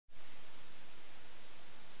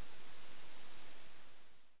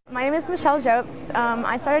is Michelle Jobst.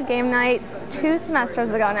 I started game night 2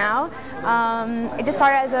 semesters ago now. It just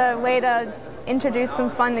started as a way to introduce some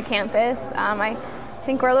fun to campus. I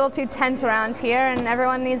think we're a little too tense around here, and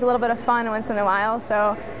everyone needs a little bit of fun once in a while.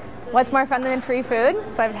 So what's more fun than free food?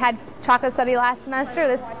 So I've had chocolate study last semester.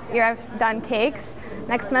 This year I've done cakes.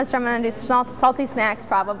 Next semester I'm going to do salty snacks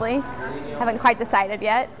probably. Haven't quite decided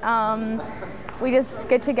yet. We just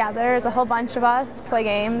get together, there's a whole bunch of us, play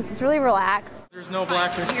games. It's really relaxed. There's no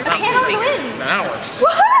blackness. The panel wins! That was.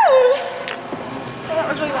 Woohoo! That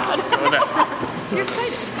was really loud. What was that? You're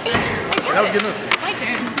excited. That was a good move. My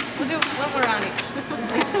turn. We'll do one more round.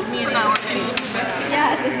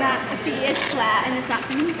 Yeah, it's not a C, it's flat, and it's not.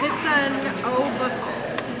 It's an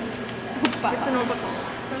obicals. It's an obicals.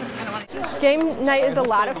 Game night is a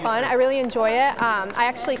lot of fun. I really enjoy it. I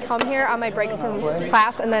actually come here on my breaks from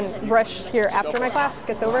class and then rush here after my class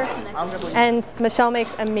gets over. And Michelle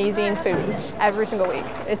makes amazing food every single week.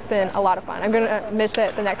 It's been a lot of fun. I'm going to miss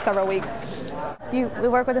it the next several weeks. We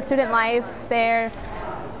work with the student life. They're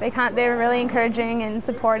really encouraging and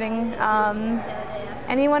supporting.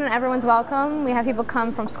 Anyone and everyone's welcome. We have people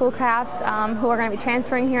come from Schoolcraft who are going to be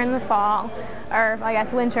transferring here in the fall, or I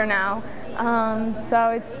guess winter now. So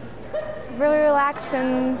it's really relaxed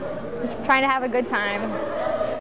and just trying to have a good time.